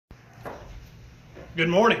Good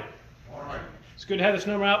morning. Morning. It's good to have this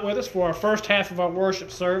number out with us for our first half of our worship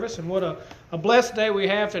service. And what a blessed day we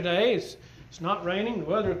have today. It's not raining. The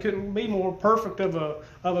weather couldn't be more perfect of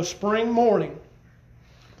a spring morning.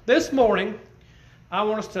 This morning, I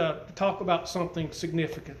want us to talk about something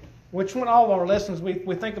significant. Which one, all of our lessons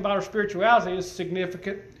we think about our spirituality is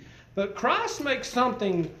significant. But Christ makes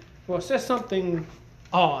something, says something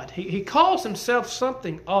odd. He calls himself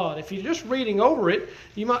something odd. If you're just reading over it,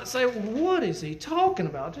 you might say, what is he talking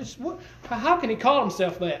about? How can he call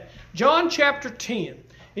himself that? John chapter 10.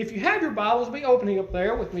 If you have your Bibles, be opening up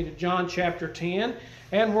there with me to John chapter 10,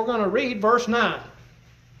 and we're going to read verse 9.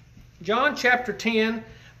 John chapter 10,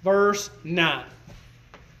 verse 9.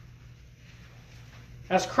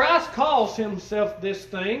 As Christ calls himself this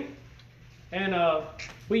thing, and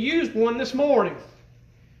we used one this morning.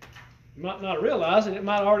 You might not realize it. It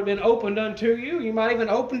might have already been opened unto you. You might even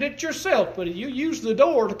opened it yourself, but you used the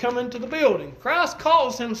door to come into the building. Christ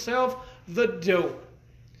calls himself the door.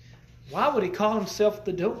 Why would he call himself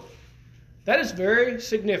the door? That is very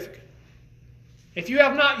significant. If you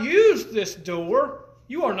have not used this door,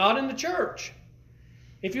 you are not in the church.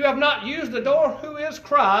 If you have not used the door, who is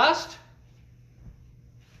Christ,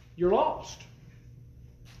 you're lost.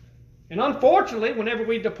 And unfortunately, whenever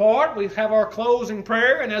we depart, we have our closing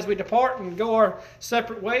prayer, and as we depart and go our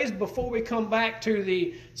separate ways, before we come back to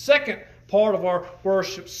the second part of our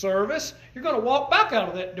worship service, you're going to walk back out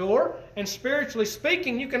of that door, and spiritually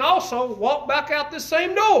speaking, you can also walk back out this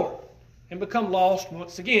same door and become lost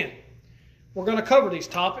once again. We're going to cover these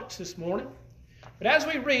topics this morning. But as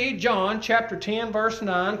we read John chapter 10, verse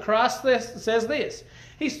 9, Christ says this.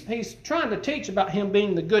 He's trying to teach about him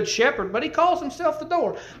being the good shepherd, but he calls himself the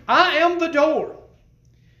door. I am the door.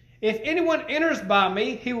 If anyone enters by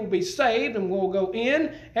me, he will be saved and will go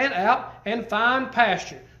in and out and find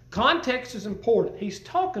pasture. Context is important. He's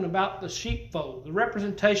talking about the sheepfold, the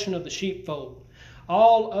representation of the sheepfold.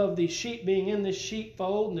 All of the sheep being in this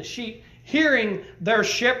sheepfold, and the sheep hearing their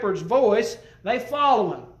shepherd's voice, they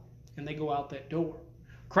follow him and they go out that door.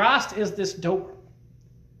 Christ is this door.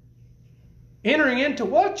 Entering into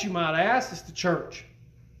what, you might ask, is the church.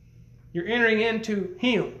 You're entering into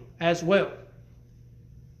him as well.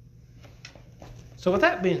 So with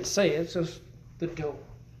that being said, it says the door.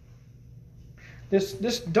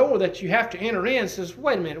 This door that you have to enter in says,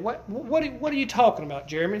 wait a minute, what are you talking about,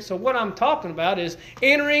 Jeremy? So what I'm talking about is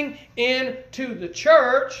entering into the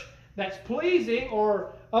church that's pleasing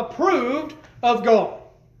or approved of God.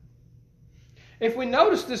 If we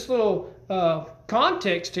notice this little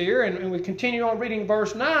context here, and we continue on reading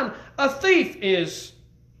verse 9, a thief is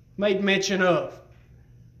made mention of.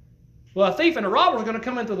 Well, a thief and a robber is going to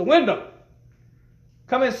come in through the window.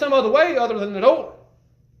 Come in some other way other than the door.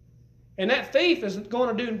 And that thief is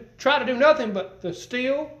going to try to do nothing but to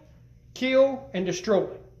steal, kill, and destroy.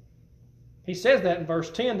 He says that in verse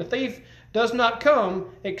 10. The thief does not come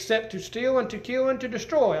except to steal and to kill and to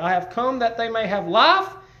destroy. I have come that they may have life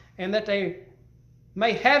and that they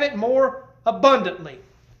may have it more abundantly.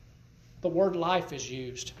 The word life is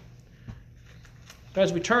used.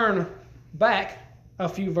 As we turn back a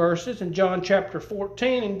few verses in John chapter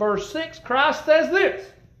 14 and verse 6, Christ says this.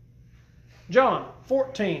 John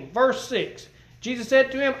 14, verse 6. Jesus said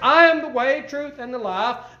to him, I am the way, truth, and the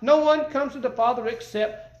life. No one comes to the Father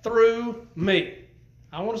except through me.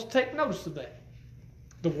 I want us to take notice of that.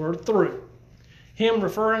 The word through. Him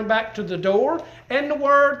referring back to the door and the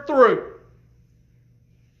word through.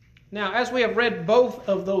 Now, as we have read both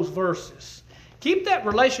of those verses, keep that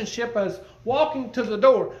relationship as walking to the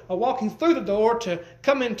door, or walking through the door to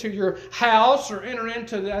come into your house or enter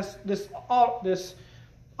into this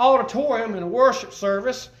auditorium in a worship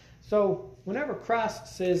service. So, whenever Christ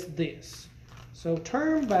says this, so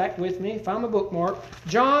turn back with me, find my bookmark,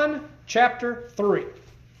 John chapter 3.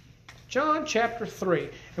 John chapter 3.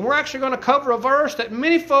 And we're actually going to cover a verse that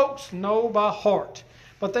many folks know by heart.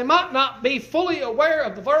 But they might not be fully aware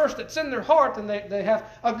of the verse that's in their heart and they have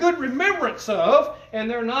a good remembrance of, and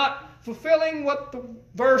they're not fulfilling what the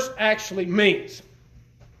verse actually means.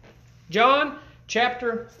 John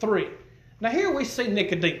chapter 3. Now here we see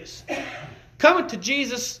Nicodemus coming to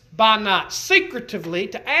Jesus by night, secretively,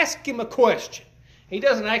 to ask him a question. He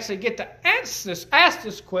doesn't actually get to ask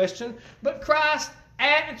this question, but Christ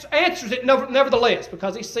answers it nevertheless,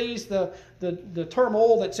 because he sees the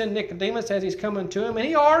turmoil that's in Nicodemus as he's coming to him, and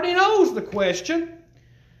he already knows the question.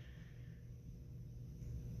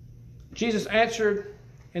 Jesus answered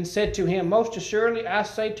and said to him, most assuredly I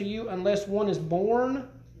say to you, unless one is born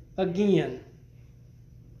again,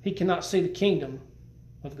 he cannot see the kingdom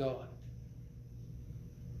of God.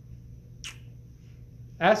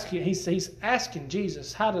 He's asking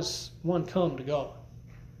Jesus, how does one come to God?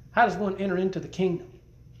 How does one enter into the kingdom?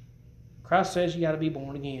 Christ says you got to be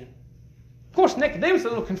born again. Of course, Nicodemus is a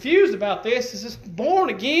little confused about this. Is this born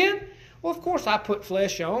again? Well, of course, I put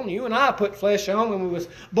flesh on. You and I put flesh on when we was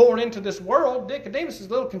born into this world. Nicodemus is a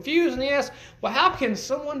little confused, and he asks, well, how can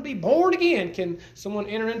someone be born again? Can someone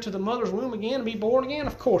enter into the mother's womb again and be born again?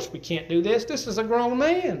 Of course we can't do this. This is a grown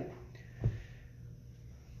man.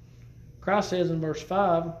 Christ says in verse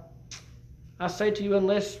 5, I say to you,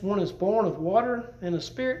 unless one is born of water and the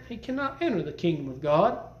Spirit, he cannot enter the kingdom of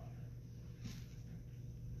God.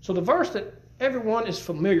 So the verse that everyone is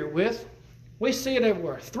familiar with, we see it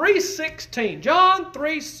everywhere. 3:16. John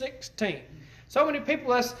 3:16. So many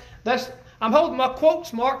people, that's I'm holding my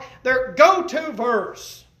quotes mark, their go-to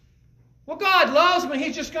verse. Well, God loves me,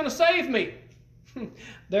 He's just going to save me.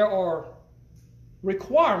 There are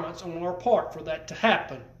requirements on our part for that to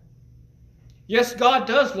happen. Yes, God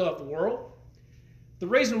does love the world. The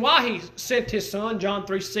reason why He sent His Son, John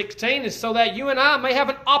 3:16, is so that you and I may have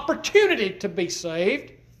an opportunity to be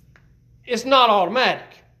saved. It's not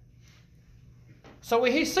automatic. So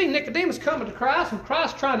we see Nicodemus coming to Christ, and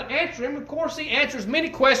Christ trying to answer him. Of course, he answers many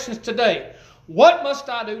questions today. What must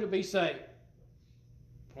I do to be saved?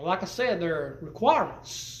 Well, like I said, there are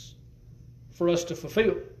requirements for us to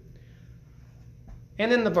fulfill.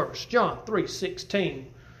 And in the verse, John 3:16,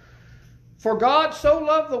 for God so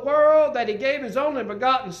loved the world that He gave His only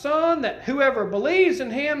begotten Son, that whoever believes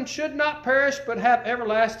in Him should not perish but have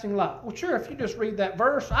everlasting life. Well, sure, if you just read that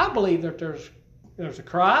verse, I believe that there's a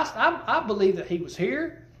Christ. I believe that He was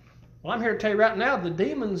here. Well, I'm here to tell you right now, the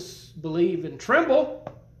demons believe and tremble.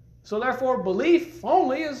 So therefore, belief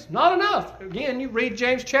only is not enough. Again, you read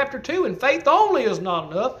James chapter 2, and faith only is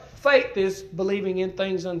not enough. Faith is believing in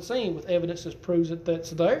things unseen with evidence that proves that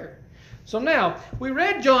that's there. So now, we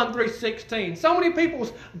read John 3:16. So many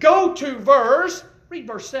people's go-to verse, read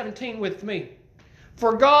verse 17 with me.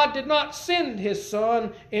 For God did not send His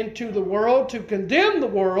Son into the world to condemn the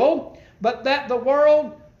world, but that the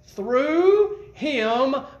world through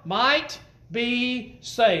Him might be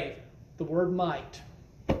saved. The word might.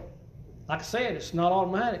 Like I said, it's not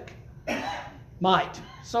automatic. Might.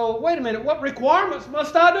 So wait a minute, what requirements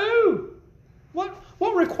must I do?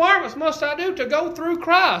 What requirements must I do to go through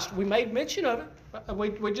Christ? We made mention of it.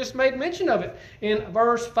 We just made mention of it. In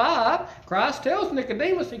verse 5, Christ tells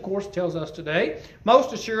Nicodemus, he of course tells us today,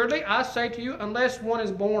 most assuredly, I say to you, unless one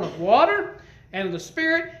is born of water and of the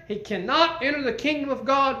Spirit, he cannot enter the kingdom of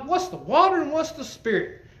God. What's the water and what's the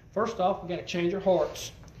Spirit? First off, we've got to change our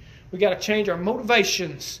hearts. We've got to change our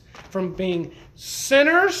motivations from being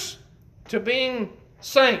sinners to being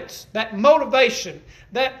saints. That motivation,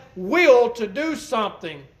 that will to do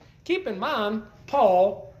something. Keep in mind,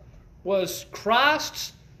 Paul was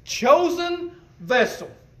Christ's chosen vessel.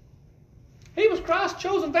 He was Christ's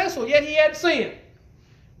chosen vessel, yet he had sin.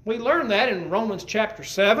 We learned that in Romans chapter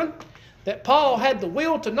 7, that Paul had the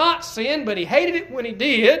will to not sin, but he hated it when he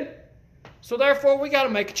did. So therefore, we got to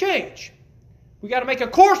make a change. We got to make a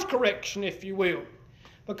course correction, if you will.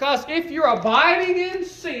 Because if you're abiding in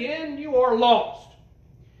sin, you are lost.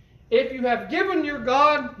 If you have given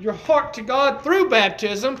your heart to God through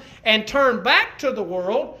baptism and turned back to the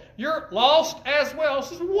world, you're lost as well.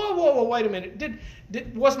 Says, whoa, wait a minute.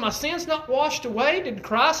 Was my sins not washed away? Did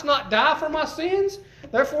Christ not die for my sins?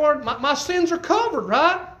 Therefore, my sins are covered,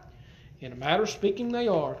 right? In a matter of speaking, they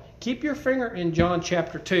are. Keep your finger in John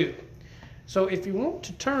chapter 2. So if you want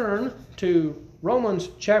to turn to Romans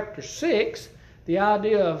chapter 6, the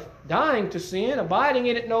idea of dying to sin, abiding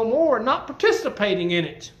in it no more, and not participating in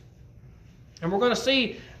it. And we're going to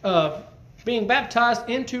see being baptized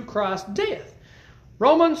into Christ's death.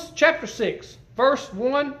 Romans chapter 6, verse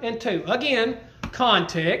 1 and 2. Again,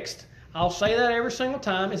 context, I'll say that every single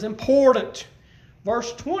time, is important.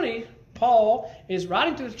 Verse 20, Paul is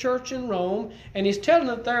writing to the church in Rome, and he's telling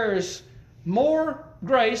them that there is more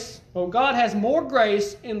grace, or God has more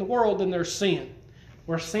grace in the world than there's sin.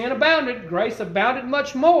 Where sin abounded, grace abounded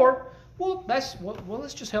much more. Well,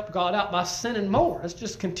 let's just help God out by sinning more. Let's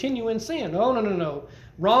just continue in sin. No.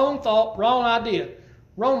 Wrong thought, wrong idea.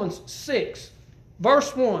 Romans 6,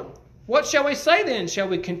 verse 1. What shall we say then? Shall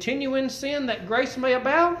we continue in sin that grace may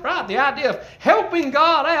abound? Right, the idea of helping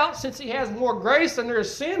God out since He has more grace than there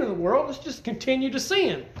is sin in the world. Let's just continue to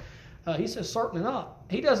sin. He says, certainly not.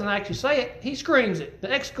 He doesn't actually say it. He screams it.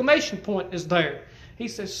 The exclamation point is there. He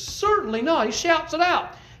says, certainly not. He shouts it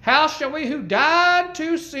out. How shall we who died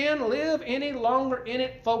to sin live any longer in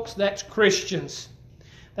it? Folks, that's Christians.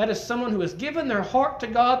 That is someone who has given their heart to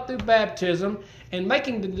God through baptism and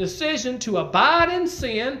making the decision to abide in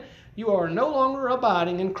sin. You are no longer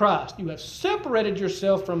abiding in Christ. You have separated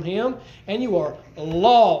yourself from Him and you are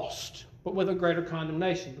lost. but with a greater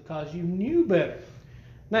condemnation, because you knew better.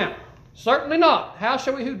 Now, certainly not. How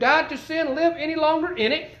shall we who died to sin live any longer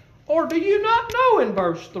in it? Or do you not know, in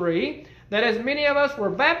verse 3, that as many of us were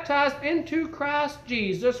baptized into Christ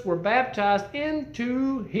Jesus, were baptized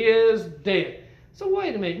into his death? So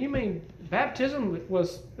wait a minute, you mean baptism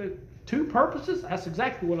was two purposes? That's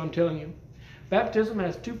exactly what I'm telling you. Baptism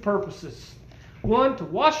has two purposes. One, to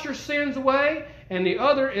wash your sins away, and the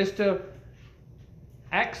other is to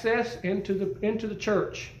access into the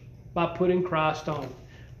church by putting Christ on.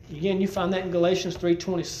 Again, you find that in Galatians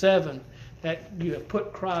 3:27, that you have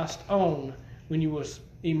put Christ on when you was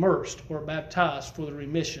immersed or baptized for the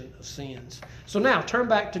remission of sins. So now, turn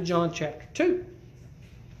back to John chapter 2,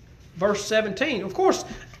 verse 17. Of course,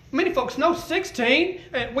 many folks know 16,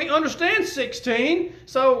 and we understand 16.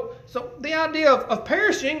 So the idea of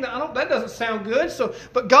perishing, that doesn't sound good.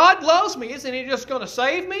 But God loves me. Isn't he just going to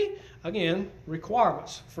save me? Again,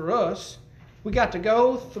 requirements for us. We got to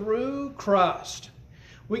go through Christ.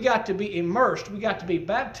 We got to be immersed. We got to be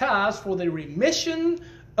baptized for the remission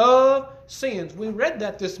of sins. We read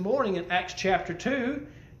that this morning in Acts chapter 2.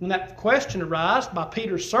 When that question arose by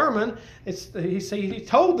Peter's sermon, he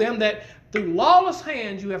told them that through lawless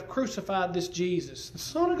hands you have crucified this Jesus, the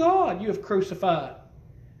Son of God, you have crucified.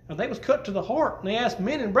 And they was cut to the heart, and they asked,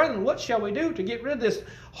 men and brethren, what shall we do to get rid of this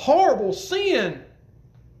horrible sin?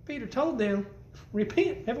 Peter told them,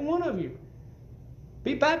 repent, every one of you.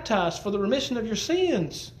 Be baptized for the remission of your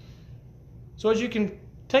sins, so as you can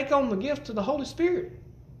take on the gift of the Holy Spirit.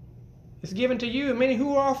 It's given to you and many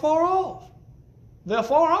who are far off. They're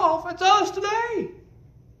far off. It's us today.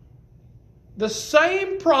 The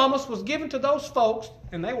same promise was given to those folks,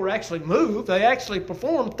 and they were actually moved. They actually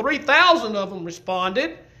performed. 3,000 of them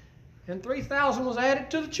responded, and 3,000 was added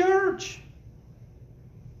to the church.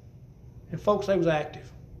 And folks, they was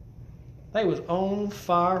active. They was on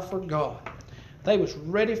fire for God. They was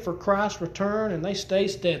ready for Christ's return, and they stayed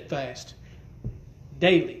steadfast,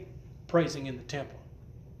 daily praising in the temple.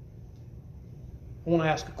 I want to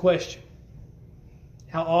ask a question.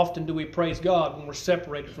 How often do we praise God when we're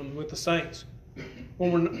separated with the saints?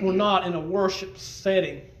 When we're not in a worship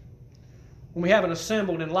setting? When we haven't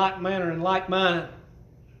assembled in like manner and like mind?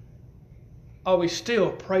 Are we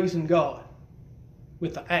still praising God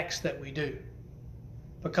with the acts that we do?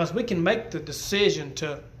 Because we can make the decision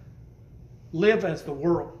to live as the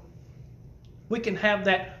world. We can have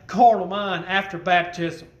that carnal mind after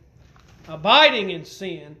baptism, abiding in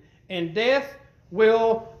sin, and death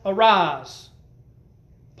will arise.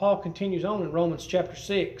 Paul continues on in Romans chapter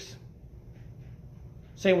 6,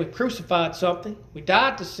 saying we crucified something. We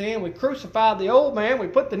died to sin. We crucified the old man. We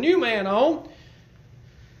put the new man on.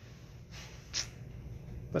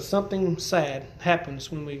 But something sad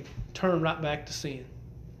happens when we turn right back to sin.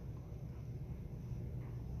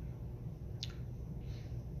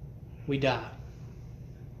 We die.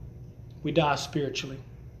 We die spiritually.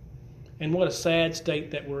 And what a sad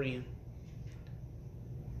state that we're in.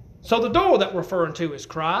 So the door that we're referring to is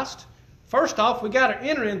Christ. First off, we got to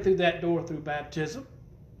enter in through that door through baptism.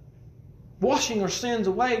 Washing our sins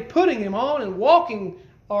away, putting Him on, and walking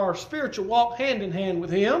our spiritual walk hand in hand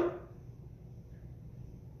with Him.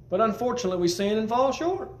 But unfortunately, we sin and fall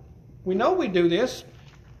short. We know we do this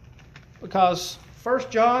because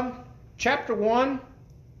 1 John chapter 1,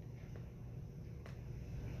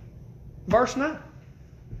 verse 9.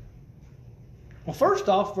 Well, first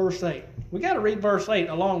off, verse 8. We got to read verse 8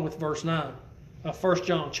 along with verse 9 of 1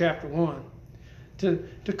 John chapter 1.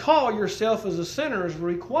 To call yourself as a sinner is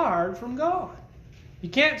required from God. You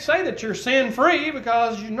can't say that you're sin-free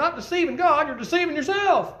because you're not deceiving God, you're deceiving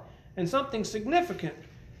yourself. And something significant.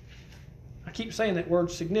 I keep saying that word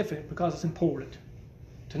significant because it's important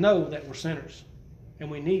to know that we're sinners and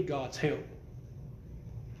we need God's help.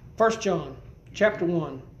 1 John chapter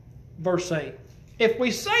 1, verse 8. If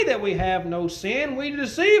we say that we have no sin, we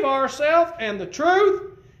deceive ourselves, and the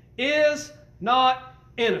truth is not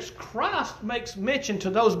in us. Christ makes mention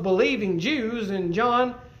to those believing Jews in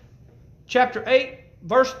John chapter 8,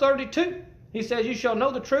 verse 32. He says, you shall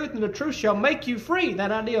know the truth, and the truth shall make you free.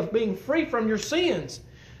 That idea of being free from your sins.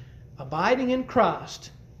 Abiding in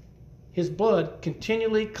Christ, His blood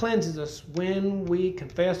continually cleanses us when we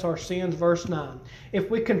confess our sins, verse 9.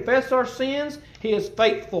 If we confess our sins, He is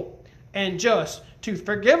faithful and just to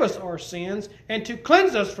forgive us our sins and to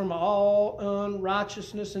cleanse us from all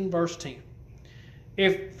unrighteousness, in verse 10.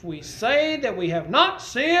 If we say that we have not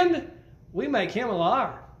sinned, we make Him a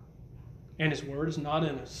liar, and His word is not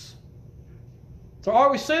in us. So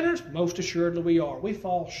are we sinners? Most assuredly we are. We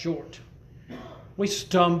fall short. We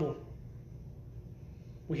stumble.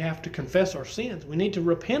 we have to confess our sins. We need to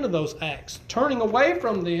repent of those acts, turning away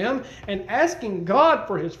from them and asking God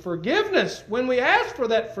for His forgiveness. When we ask for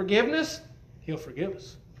that forgiveness, He'll forgive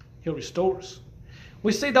us. He'll restore us.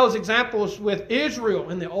 We see those examples with Israel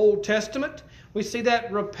in the Old Testament. We see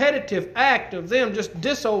that repetitive act of them just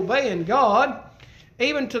disobeying God,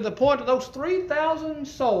 even to the point of those 3,000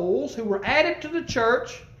 souls who were added to the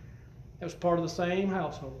church that was part of the same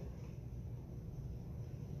household.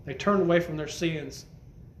 They turned away from their sins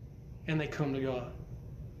and they come to God.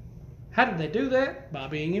 How did they do that? By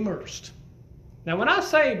being immersed. Now, when I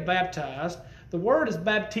say baptized, the word is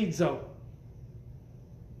baptizo.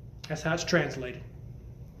 That's how it's translated.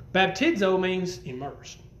 Baptizo means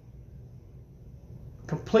immersed.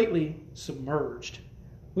 Completely submerged.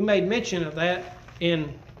 We made mention of that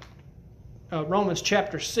in Romans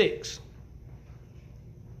chapter 6.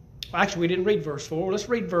 Well, actually, we didn't read verse 4. Let's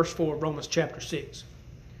read verse 4 of Romans chapter 6.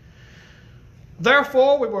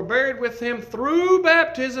 Therefore, we were buried with Him through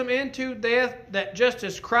baptism into death, that just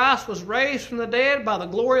as Christ was raised from the dead by the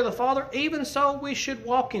glory of the Father, even so we should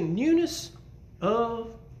walk in newness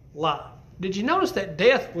of life. Did you notice that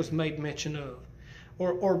death was made mention of?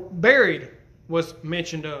 Or buried was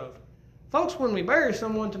mentioned of? Folks, when we bury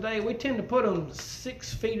someone today, we tend to put them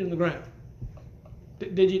 6 feet in the ground.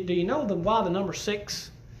 Do you know why the number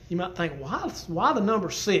 6? You might think, why the number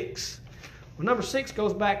 6? Well, number 6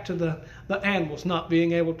 goes back to the animals not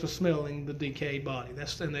being able to smell the decayed body.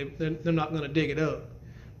 They're not going to dig it up.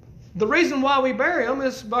 The reason why we bury them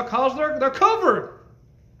is because they're covered.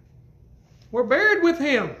 We're buried with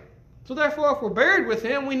Him. So therefore, if we're buried with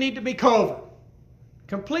Him, we need to be covered.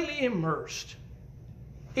 Completely immersed.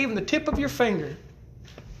 Even the tip of your finger,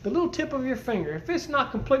 the little tip of your finger, if it's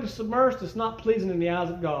not completely submersed, it's not pleasing in the eyes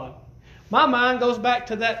of God. My mind goes back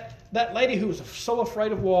to that lady who was so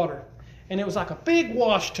afraid of water. And it was like a big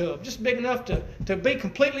wash tub, just big enough to be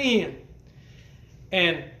completely in.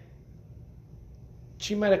 And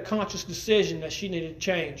she made a conscious decision that she needed to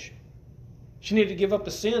change. She needed to give up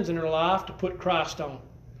the sins in her life to put Christ on.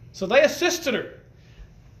 So they assisted her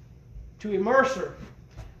to immerse her.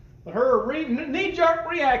 But her knee-jerk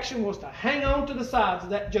reaction was to hang on to the sides of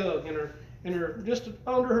that jug and her just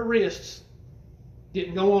under her wrists.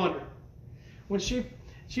 Didn't go under. When she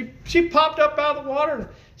popped up out of the water and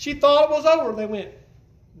she thought it was over, they went,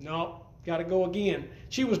 no, got to go again.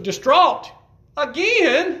 She was distraught.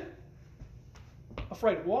 Again,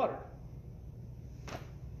 afraid of water.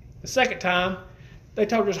 The second time, they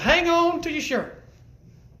told her, just hang on to your shirt.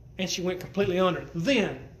 And she went completely under.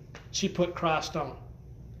 Then she put Christ on.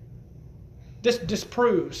 This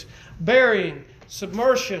disproves burying,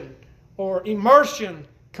 submersion, or immersion,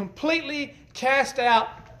 completely cast out,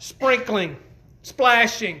 sprinkling,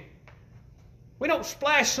 splashing. We don't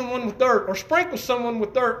splash someone with dirt or sprinkle someone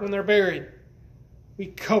with dirt when they're buried. We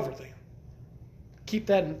cover them. Keep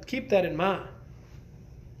that in mind.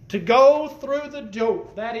 To go through the door,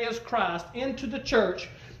 that is Christ, into the church,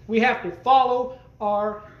 we have to follow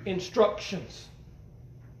our instructions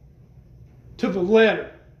to the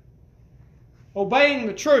letter. Obeying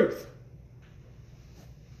the truth.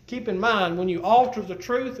 Keep in mind, when you alter the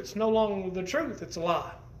truth, it's no longer the truth, it's a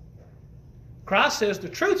lie. Christ says the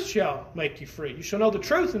truth shall make you free. You shall know the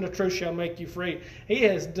truth, and the truth shall make you free. He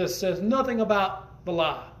just says nothing about the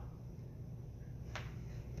lie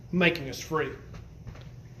making us free.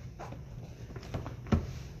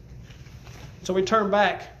 So we turn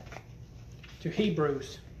back to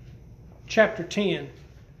Hebrews chapter 10,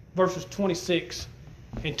 verses 26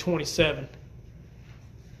 and 27.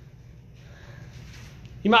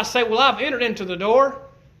 You might say, well, I've entered into the door,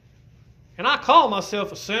 and I call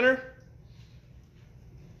myself a sinner,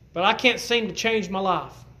 but I can't seem to change my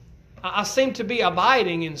life. I seem to be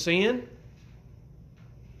abiding in sin.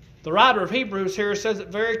 The writer of Hebrews here says it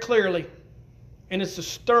very clearly, and it's a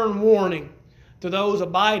stern warning to those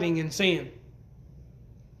abiding in sin.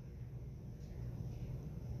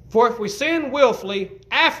 For if we sin willfully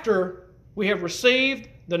after we have received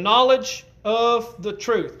the knowledge of the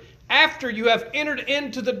truth, after you have entered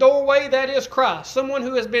into the doorway that is Christ, someone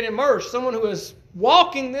who has been immersed, someone who is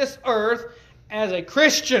walking this earth as a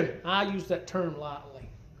Christian. I use that term lightly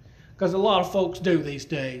because a lot of folks do these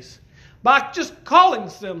days. By just calling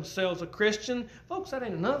themselves a Christian, folks, that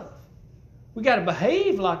ain't enough. We got to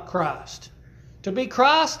behave like Christ, to be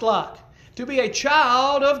Christ-like, to be a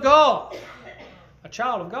child of God. A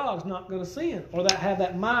child of God is not going to sin or have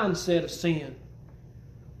that mindset of sin.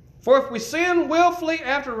 For if we sin willfully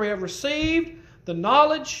after we have received the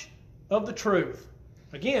knowledge of the truth.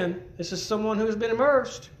 Again, this is someone who has been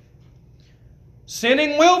immersed.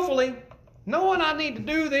 Sinning willfully, knowing I need to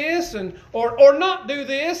do this or not do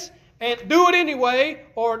this, and do it anyway,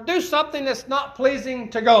 or do something that's not pleasing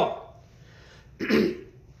to God.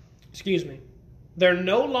 Excuse me. There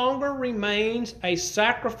no longer remains a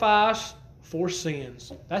sacrifice for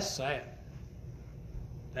sins. That's sad.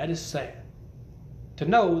 That is sad. To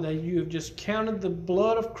know that you have just counted the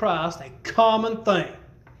blood of Christ a common thing.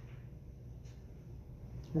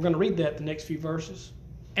 We're going to read that the next few verses.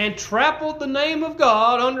 And trampled the name of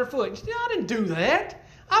God underfoot. You see, I didn't do that.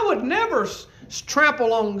 I would never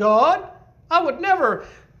trample on God. I would never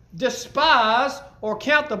despise or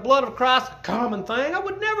count the blood of Christ a common thing. I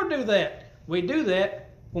would never do that. We do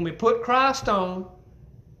that when we put Christ on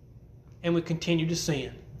and we continue to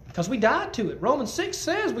sin. Because we died to it. Romans 6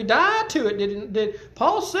 says we died to it. Did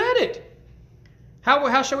Paul said it.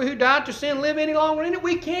 How shall we who died to sin live any longer in it?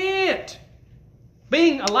 We can't.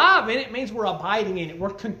 Being alive in it means we're abiding in it. We're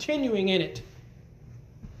continuing in it.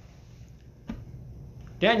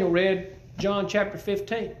 Daniel read John chapter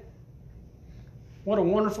 15. What a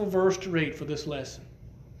wonderful verse to read for this lesson.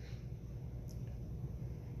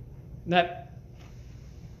 That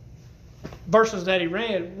verses that he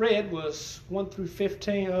read was 1 through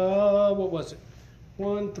 15. What was it?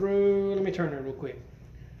 1 through, let me turn there real quick.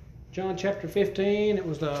 John chapter 15, it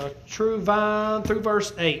was the true vine through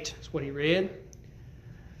verse 8. That's what he read.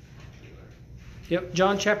 Yep,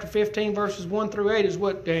 John chapter 15, verses 1 through 8 is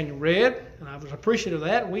what Daniel read. And I was appreciative of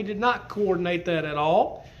that. We did not coordinate that at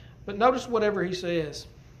all. But notice whatever he says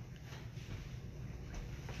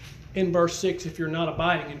in verse 6, if you're not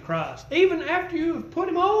abiding in Christ. Even after you've put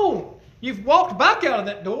him on, you've walked back out of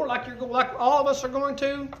that door like all of us are going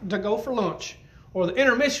to go for lunch. Or the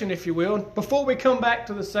intermission, if you will, before we come back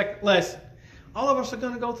to the second lesson. All of us are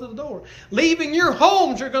going to go through the door. Leaving your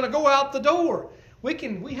homes, you're going to go out the door. We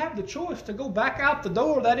have the choice to go back out the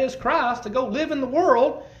door, that is Christ, to go live in the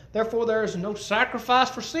world. Therefore, there is no sacrifice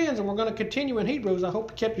for sins. And we're going to continue in Hebrews. I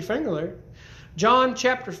hope you kept your finger there. John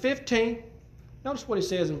chapter 15. Notice what he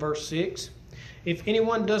says in verse 6. If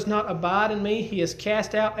anyone does not abide in me, he is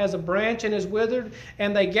cast out as a branch and is withered.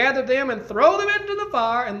 And they gather them and throw them into the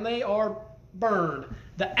fire, and they are burned.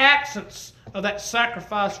 The absence of that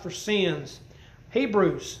sacrifice for sins.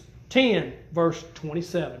 Hebrews 10, verse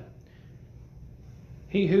 27.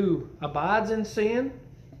 He who abides in sin,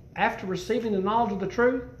 after receiving the knowledge of the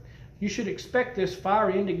truth, you should expect this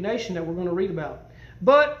fiery indignation that we're going to read about.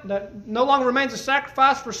 But that no longer remains a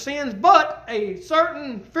sacrifice for sins, but a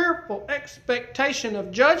certain fearful expectation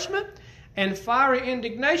of judgment and fiery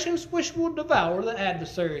indignations which will devour the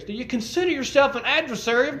adversaries. Do you consider yourself an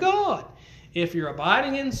adversary of God? If you're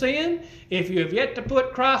abiding in sin, if you have yet to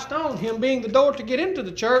put Christ on, Him being the door to get into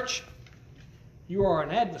the church, you are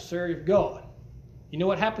an adversary of God. You know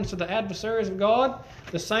what happens to the adversaries of God?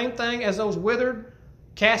 The same thing as those withered,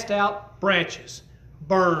 cast out branches.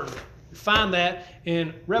 Burned. We find that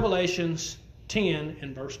in Revelations 10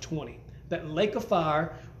 and verse 20. That lake of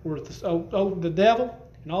fire where the devil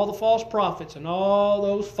and all the false prophets and all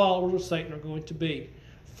those followers of Satan are going to be.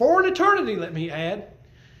 For an eternity, let me add.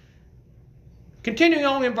 Continuing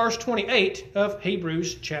on in verse 28 of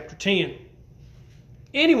Hebrews chapter 10.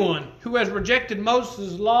 Anyone who has rejected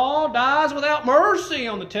Moses' law dies without mercy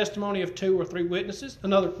on the testimony of 2 or 3 witnesses.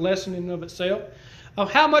 Another lesson in and of itself.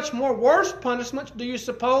 Of how much more worse punishment do you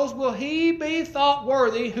suppose will he be thought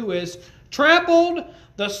worthy who has trampled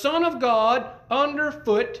the Son of God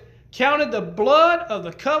underfoot, counted the blood of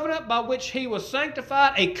the covenant by which he was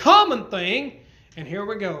sanctified a common thing, and here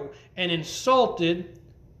we go, and insulted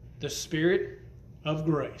the Spirit of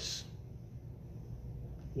grace.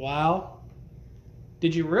 Wow.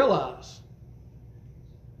 Did you realize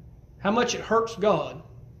how much it hurts God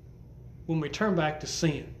when we turn back to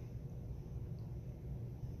sin?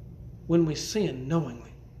 When we sin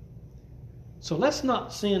knowingly. So let's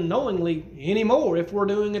not sin knowingly anymore if we're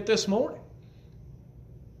doing it this morning.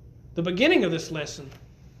 The beginning of this lesson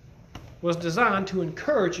was designed to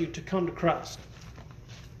encourage you to come to Christ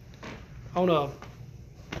on a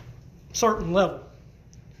certain level.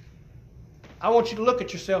 I want you to look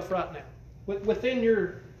at yourself right now. Within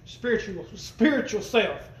your spiritual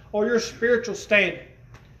self or your spiritual standing.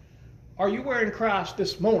 Are you wearing Christ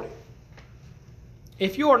this morning?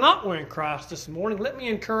 If you are not wearing Christ this morning, let me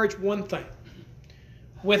encourage one thing.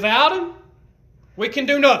 Without Him, we can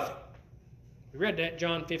do nothing. We read that in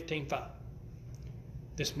John 15:5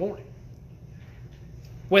 this morning.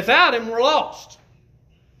 Without Him, we're lost.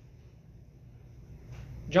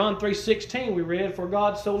 John 3:16 we read, For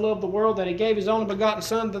God so loved the world that He gave His only begotten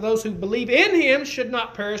Son, that those who believe in Him should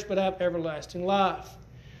not perish but have everlasting life.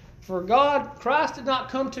 For Christ did not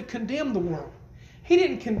come to condemn the world. He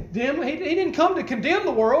didn't come to condemn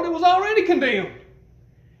the world. It was already condemned.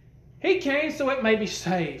 He came so it may be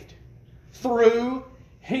saved. through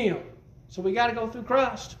Him. So we got to go through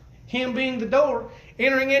Christ. Him being the door,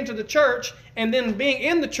 entering into the church, and then being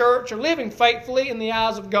in the church or living faithfully in the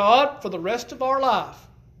eyes of God for the rest of our life.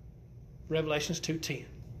 Revelations 2:10.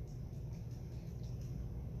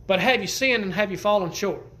 But have you sinned and have you fallen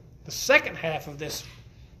short? The second half of this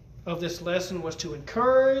lesson was to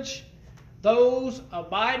encourage those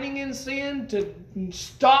abiding in sin to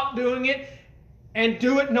stop doing it and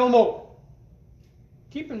do it no more.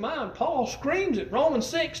 Keep in mind, Paul screams it, Romans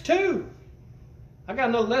 6:2. I got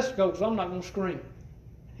another lesson to go because I'm not going to scream.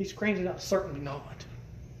 He screams it out, certainly not.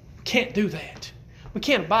 We can't do that. We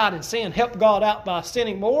can't abide in sin, help God out by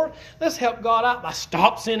sinning more. Let's help God out by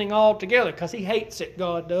stop sinning altogether, because He hates it,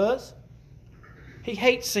 God does. He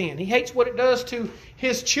hates sin. He hates what it does to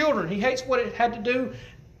His children. He hates what it had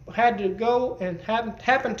to go and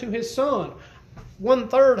happen to His Son.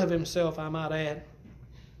 1/3 of Himself, I might add.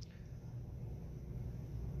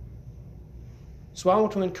 So I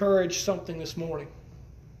want to encourage something this morning.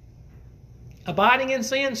 Abiding in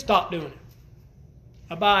sin, stop doing it.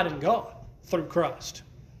 Abide in God through Christ.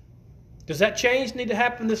 Does that change need to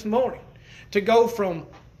happen this morning? To go from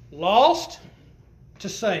lost to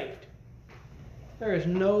saved. There is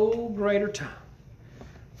no greater time.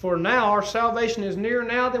 For now, our salvation is nearer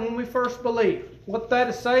now than when we first believed. What that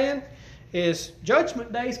is saying is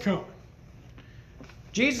Judgment Day is coming.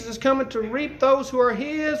 Jesus is coming to reap those who are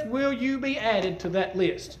His. Will you be added to that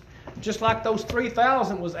list? Just like those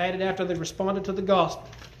 3,000 was added after they responded to the gospel.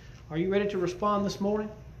 Are you ready to respond this morning?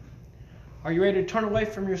 Are you ready to turn away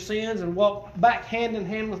from your sins and walk back hand in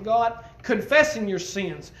hand with God? Confessing your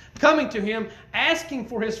sins, coming to Him, asking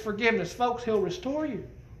for His forgiveness. Folks, He'll restore you.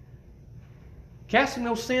 Casting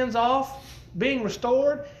those sins off, being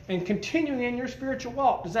restored, and continuing in your spiritual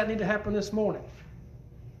walk. Does that need to happen this morning?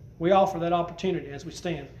 We offer that opportunity as we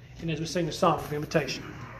stand and as we sing the song of invitation.